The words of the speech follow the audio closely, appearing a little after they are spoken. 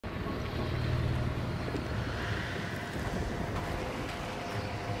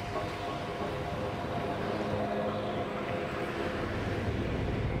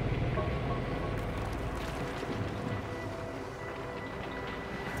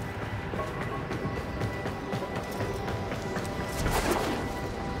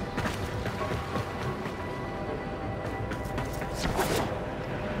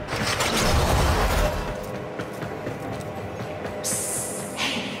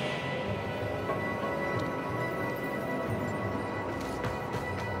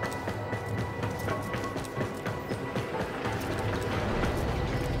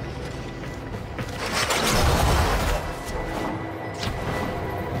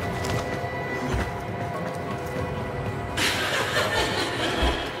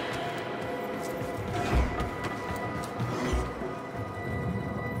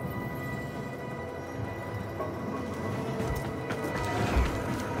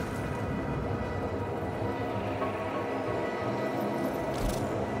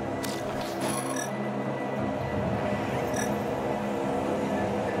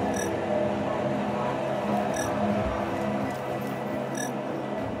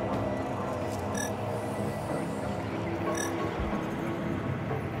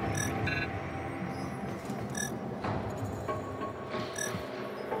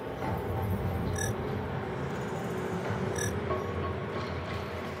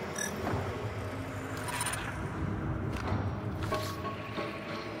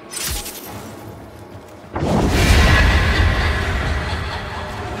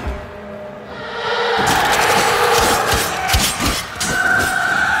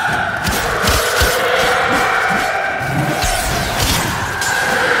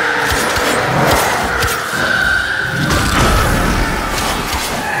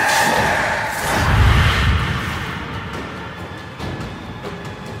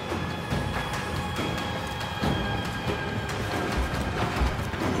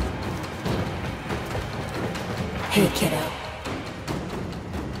Hey, kiddo.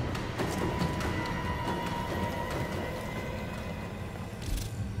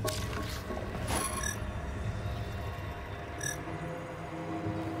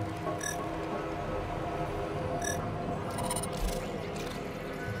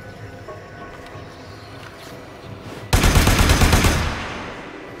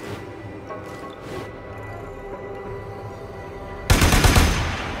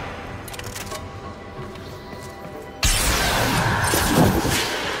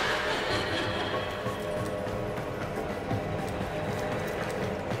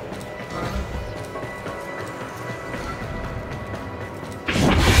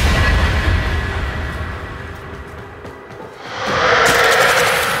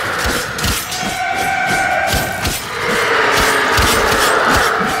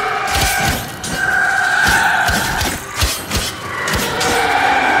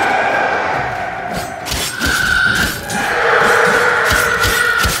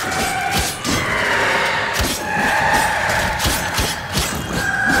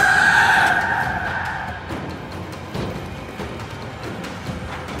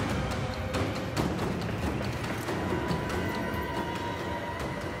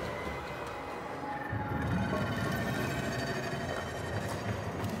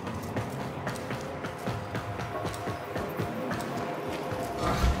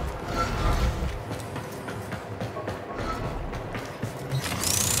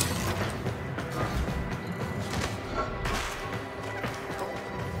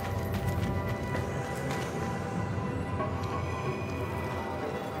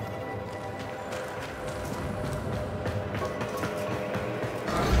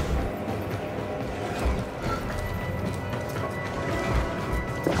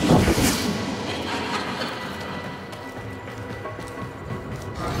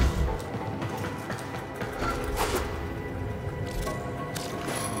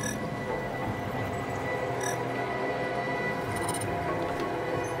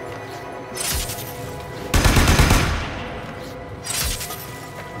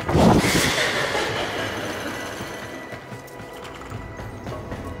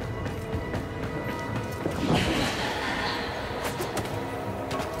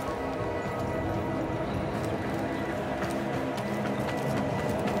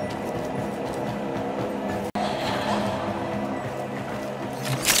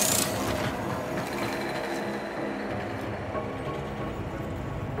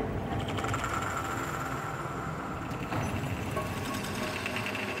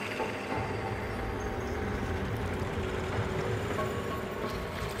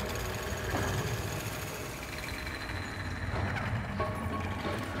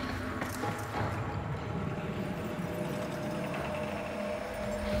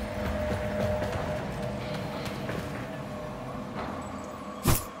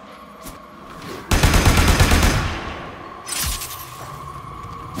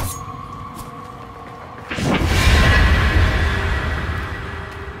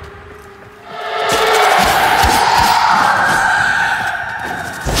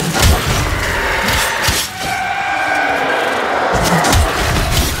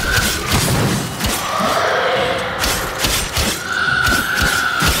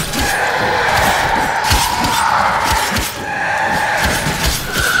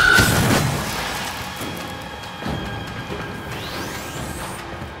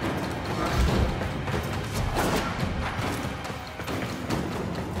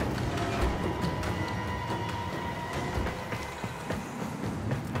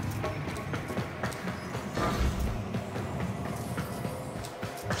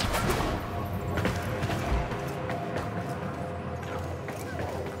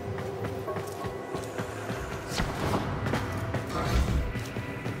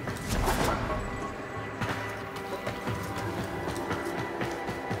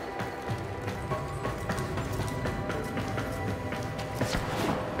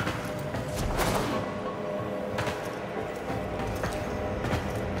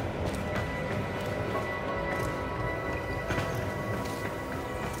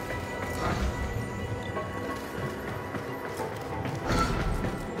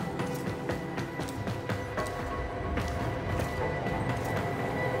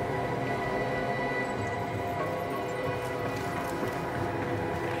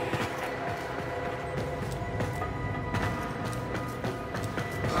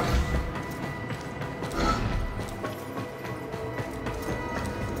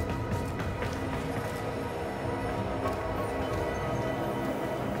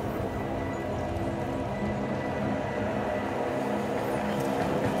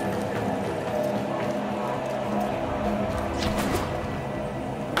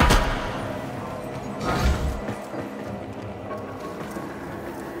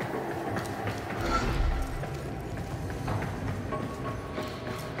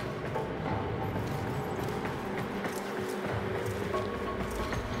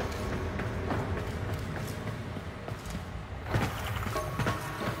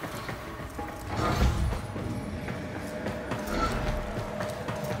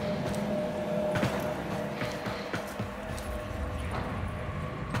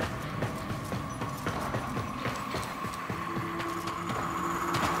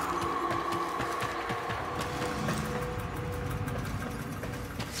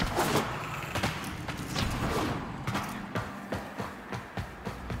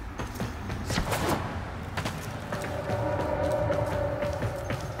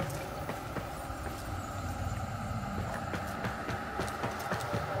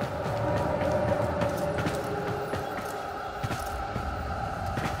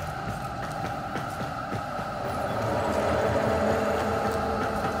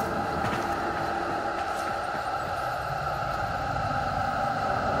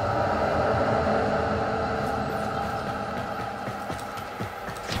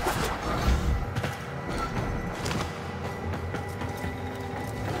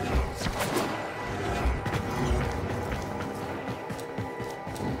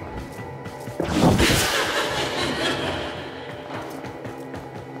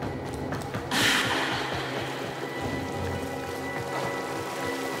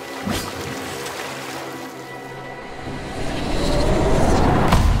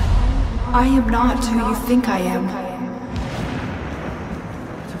 I am not who you think I am.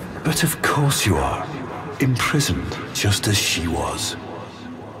 But of course you are. Imprisoned, just as she was.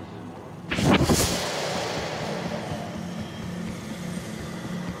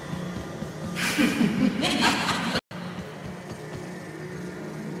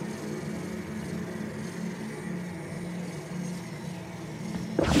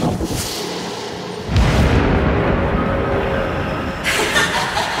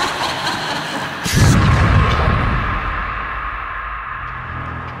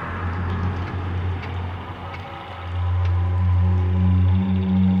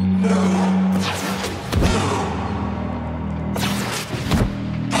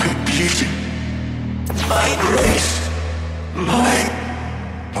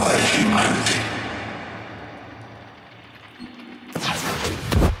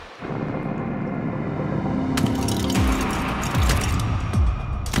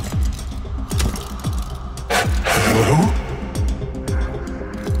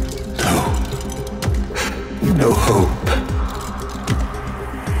 No hope.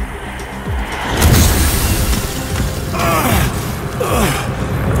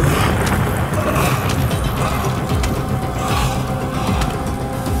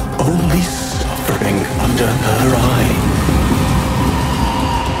 Only suffering under her eye.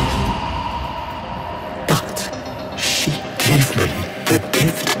 But she gave me the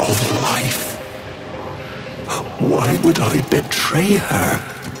gift of life. Why would I betray her?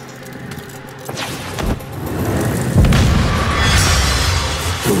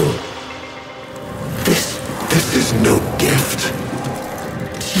 Fool. This is no gift.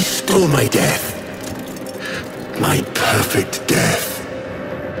 She stole my death. My perfect death.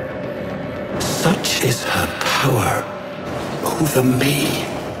 Such is her power over me,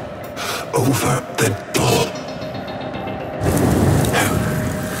 over the doll.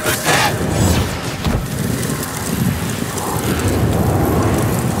 What's that?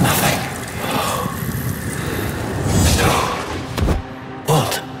 Nothing. So,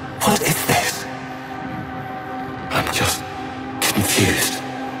 what is this? I'm just confused.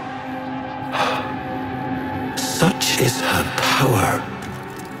 Such is her power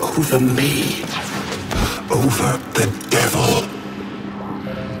over me, over the devil.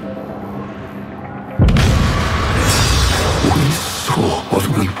 We saw what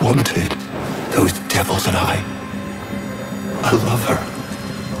we wanted, those devils and I. A lover.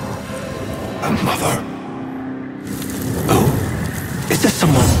 A mother. Oh, is there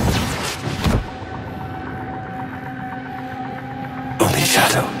someone? Only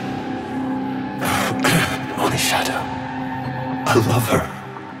shadow. Only shadow. A lover.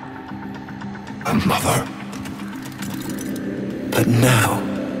 A mother. But now,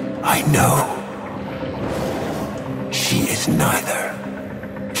 I know. She is neither.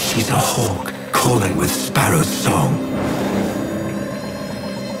 She's a hawk calling with sparrow's song.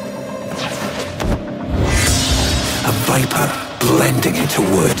 A viper blending into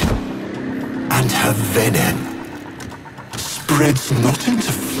wood. And her venom spreads not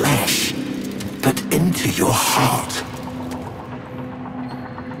into flesh, but into your heart.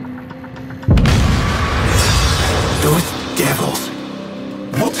 Those devils,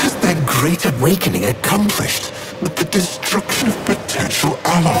 what has their great awakening accomplished but the destruction of potential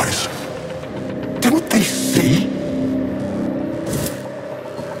allies? Don't they see?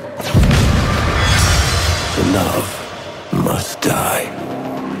 Love must die,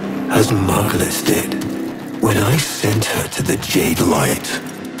 as Margulis did when I sent her to the Jade Light.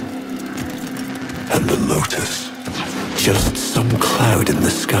 And the Lotus, just some cloud in the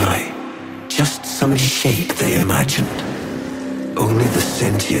sky. Just some shape they imagined. Only the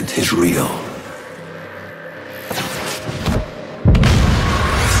sentient is real.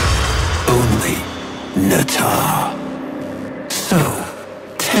 Only Natar. So,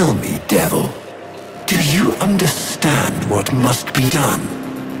 tell me, devil, do you understand what must be done?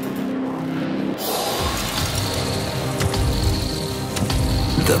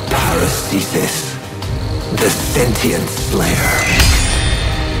 The Paracesis, the sentient slayer.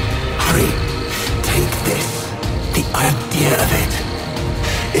 Hurry, take this, the idea of it.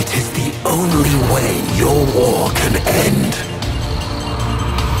 It is the only way your war can end.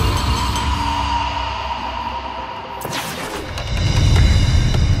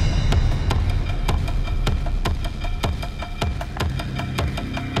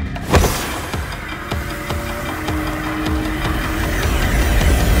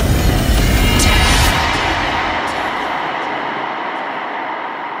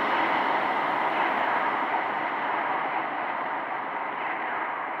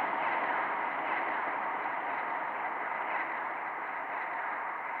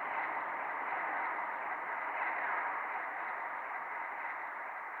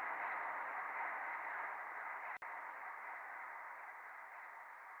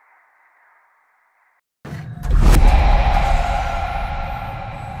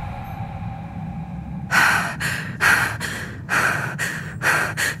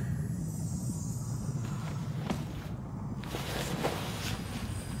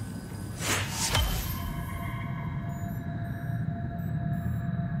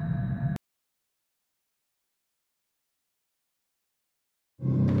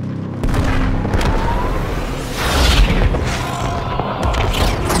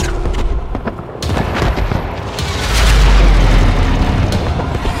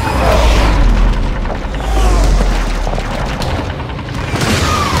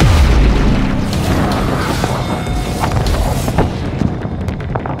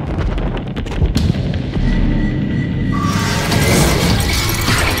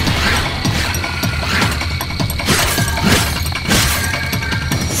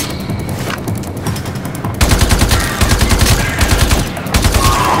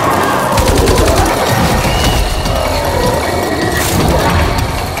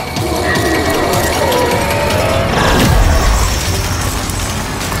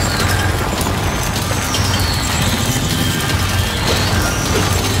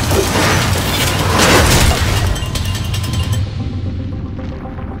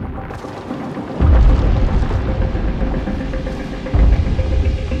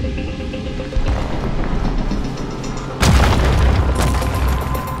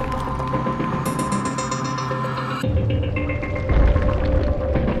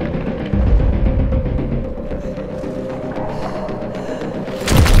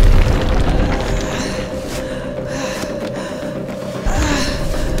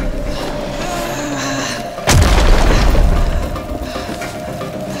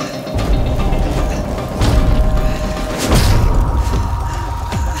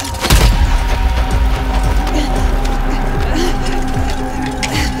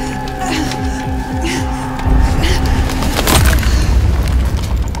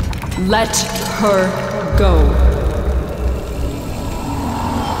 Let her go.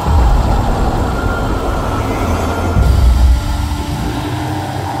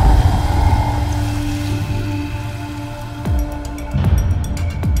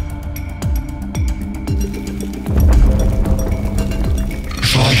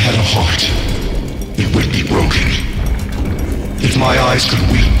 If I had a heart, it would be broken. If my eyes could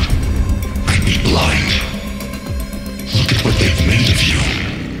weep, I'd be blind. Look at what they've made of you.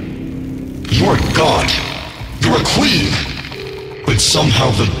 You're a god. You're a queen. But somehow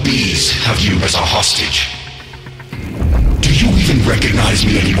the bees have you as a hostage. Do you even recognize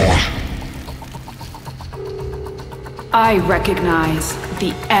me anymore? I recognize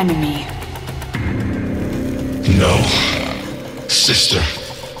the enemy. No. Sister,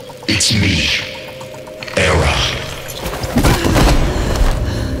 it's me. Era.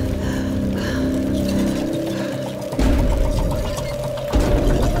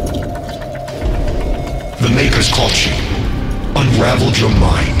 The Makers caught you, unraveled your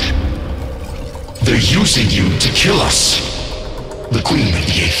mind. They're using you to kill us. The Queen of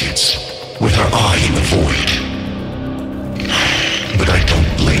the Aphids, with her eye in the void. But I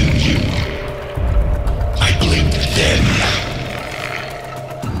don't blame you. I blame them.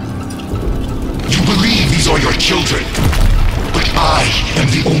 You believe these are your children, but I am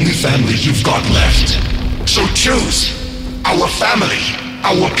the only family you've got left. So choose our family,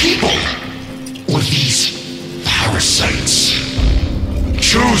 our people, or these parasites.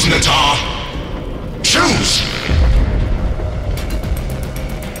 Choose, Natah! Choose!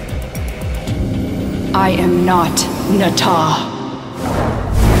 I am not Natah.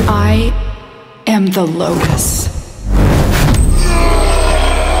 I am the Lotus.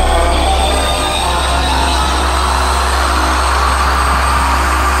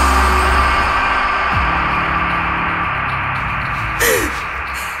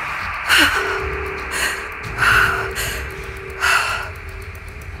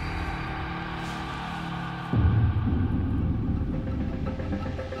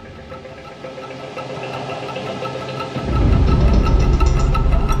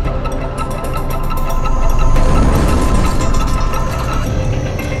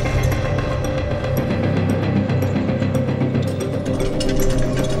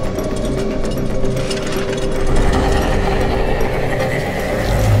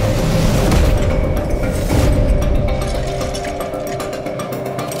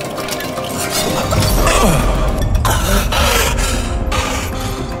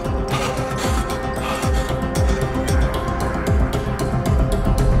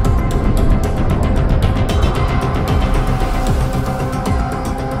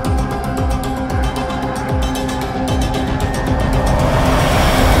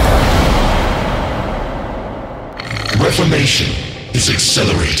 Reformation is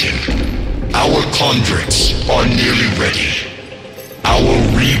accelerating. Our conduits are nearly ready. Our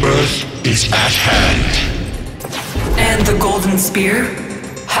rebirth is at hand. And the Golden Spear?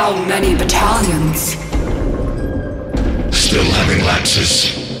 How many battalions? Still having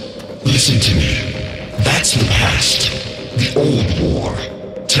lapses. Listen to me. That's the past. The old war.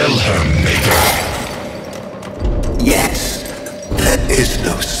 Tell her, Maker. Yes, there is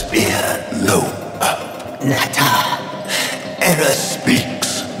no spear, no. Natah. Era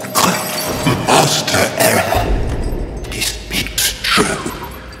speaks. Master Era. He speaks true.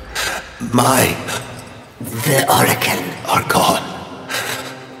 The Oracle are gone.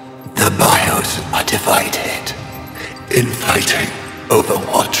 The bios are divided. Infighting over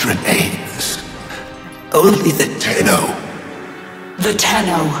what remains. Only the Tenno. The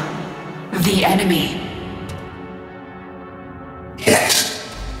Tenno. The enemy. Yes.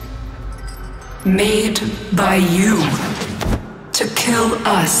 Made by you. To kill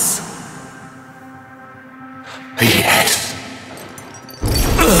us. Yes.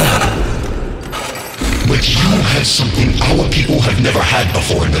 But you have something our people have never had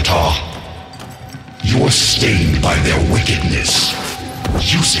before, Natah. You're stained by their wickedness.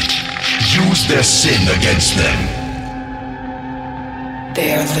 Use it. Use their sin against them.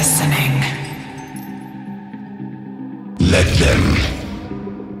 They're listening. Let them.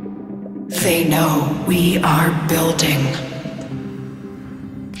 They know we are building.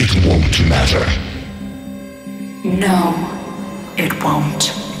 It won't matter. No, it won't.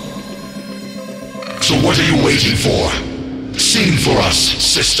 So what are you waiting for? Sing for us,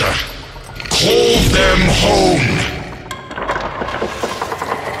 sister. Call them home!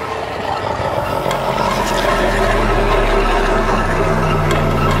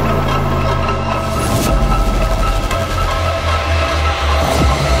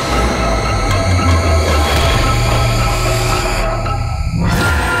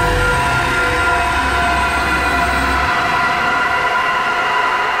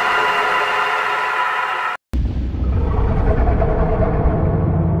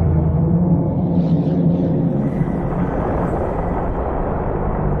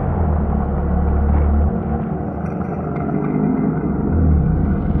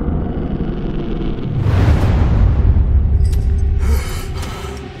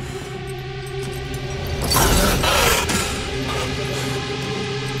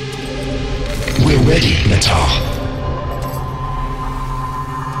 Neta.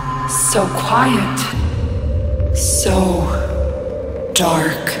 So quiet. So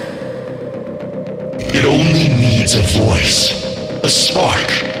dark. It only needs a voice, a spark.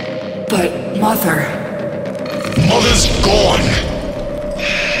 But Mother... Mother's gone.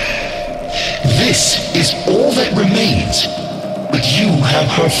 This is all that remains. But you have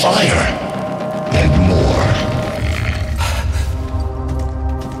her fire. And more.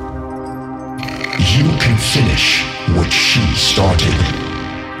 You can finish what she started.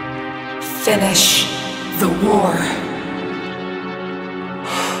 Finish the war.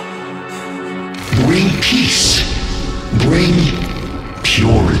 Bring peace. Bring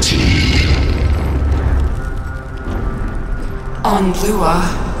purity. On Lua,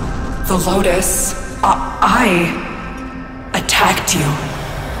 the Lotus, I attacked you.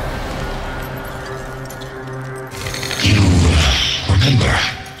 You remember?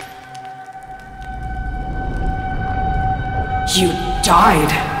 You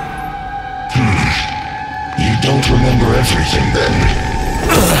died. You don't remember everything then.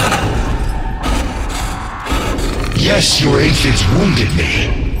 Yes, your aphids wounded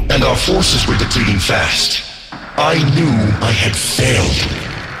me, and our forces were depleting fast. I knew I had failed.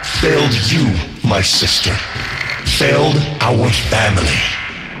 Failed you, my sister. Failed our family.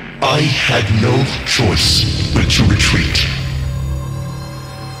 I had no choice but to retreat.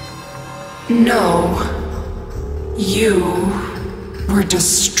 No. You were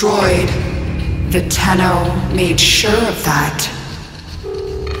destroyed. The Tenno made sure of that.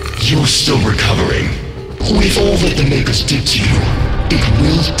 You're still recovering. With all that the Makers did to you, it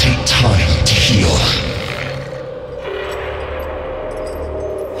will take time to heal.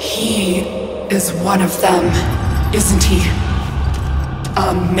 He is one of them, isn't he?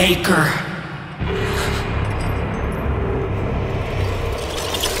 A Maker.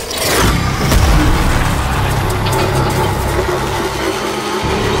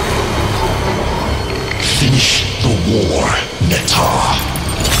 Finish the war, Neta.